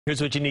Here's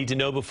what you need to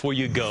know before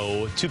you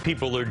go. 2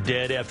 people are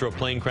dead after a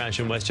plane crash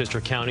in Westchester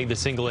County. The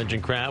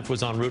single-engine craft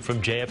was en route from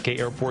JFK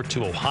Airport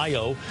to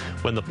Ohio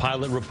when the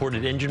pilot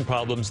reported engine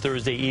problems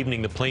Thursday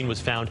evening. The plane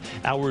was found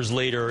hours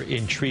later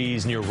in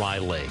trees near Rye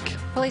Lake.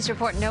 Police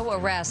report no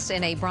arrests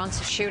in a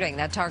Bronx shooting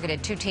that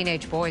targeted 2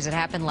 teenage boys. It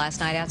happened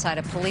last night outside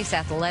a Police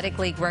Athletic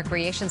League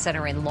recreation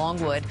center in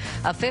Longwood.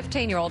 A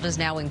 15-year-old is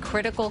now in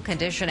critical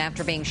condition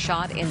after being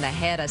shot in the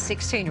head. A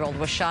 16-year-old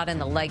was shot in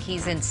the leg.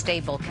 He's in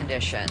stable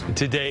condition.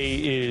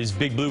 Today is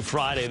Big Blue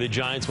Friday. The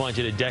Giants want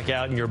you to deck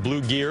out in your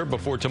blue gear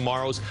before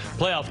tomorrow's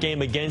playoff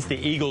game against the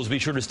Eagles. Be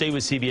sure to stay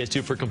with CBS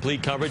 2 for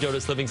complete coverage.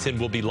 Otis Livingston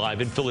will be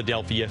live in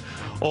Philadelphia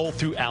all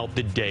throughout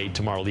the day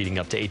tomorrow leading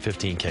up to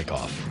 8:15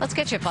 kickoff. Let's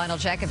get you a final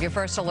check of your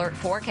first alert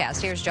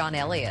forecast. Here's John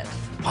Elliott.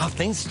 Wow,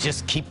 things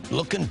just keep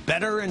looking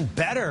better and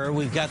better.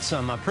 We've got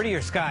some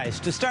prettier skies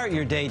to start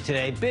your day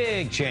today.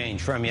 Big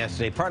change from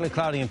yesterday. Partly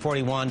cloudy and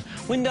 41.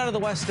 Wind out of the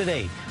west at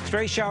 8.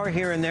 Stray shower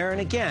here and there.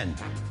 And again,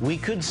 we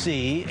could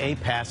see a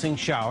passing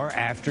shower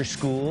after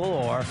school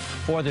or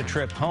for the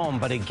trip home.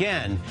 But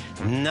again,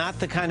 not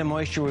the kind of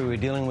moisture we were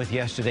dealing with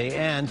yesterday.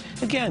 And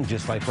again,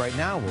 just like right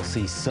now, we'll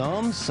see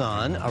some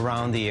sun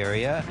around the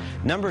area.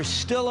 Numbers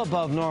still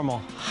above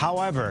normal.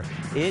 However,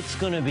 it's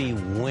going to be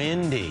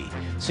windy.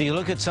 So you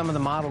look at some of the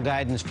model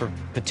guidance for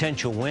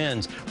potential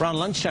winds. Around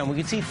lunchtime, we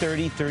could see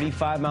 30,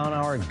 35 mile an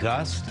hour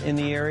gusts in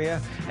the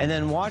area. And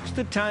then watch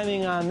the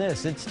timing on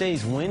this. It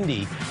stays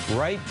windy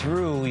right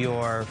through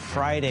your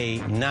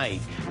Friday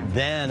night.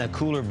 Then a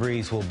cooler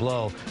breeze will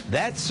blow.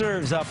 That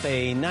serves up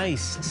a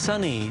nice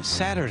sunny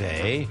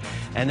Saturday.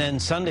 And then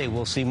Sunday,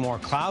 we'll see more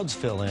clouds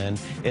fill in.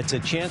 It's a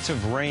chance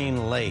of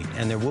rain late.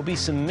 And there will be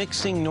some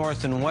mixing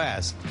north and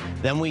west.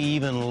 Then we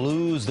even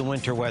lose the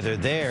winter weather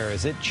there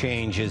as it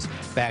changes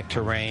back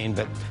to rain.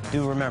 But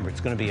do remember,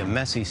 it's going to be a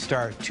messy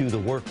start to the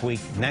work week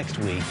next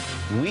week.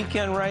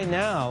 Weekend right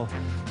now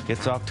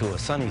gets off to a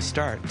sunny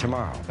start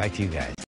tomorrow. Back to you guys.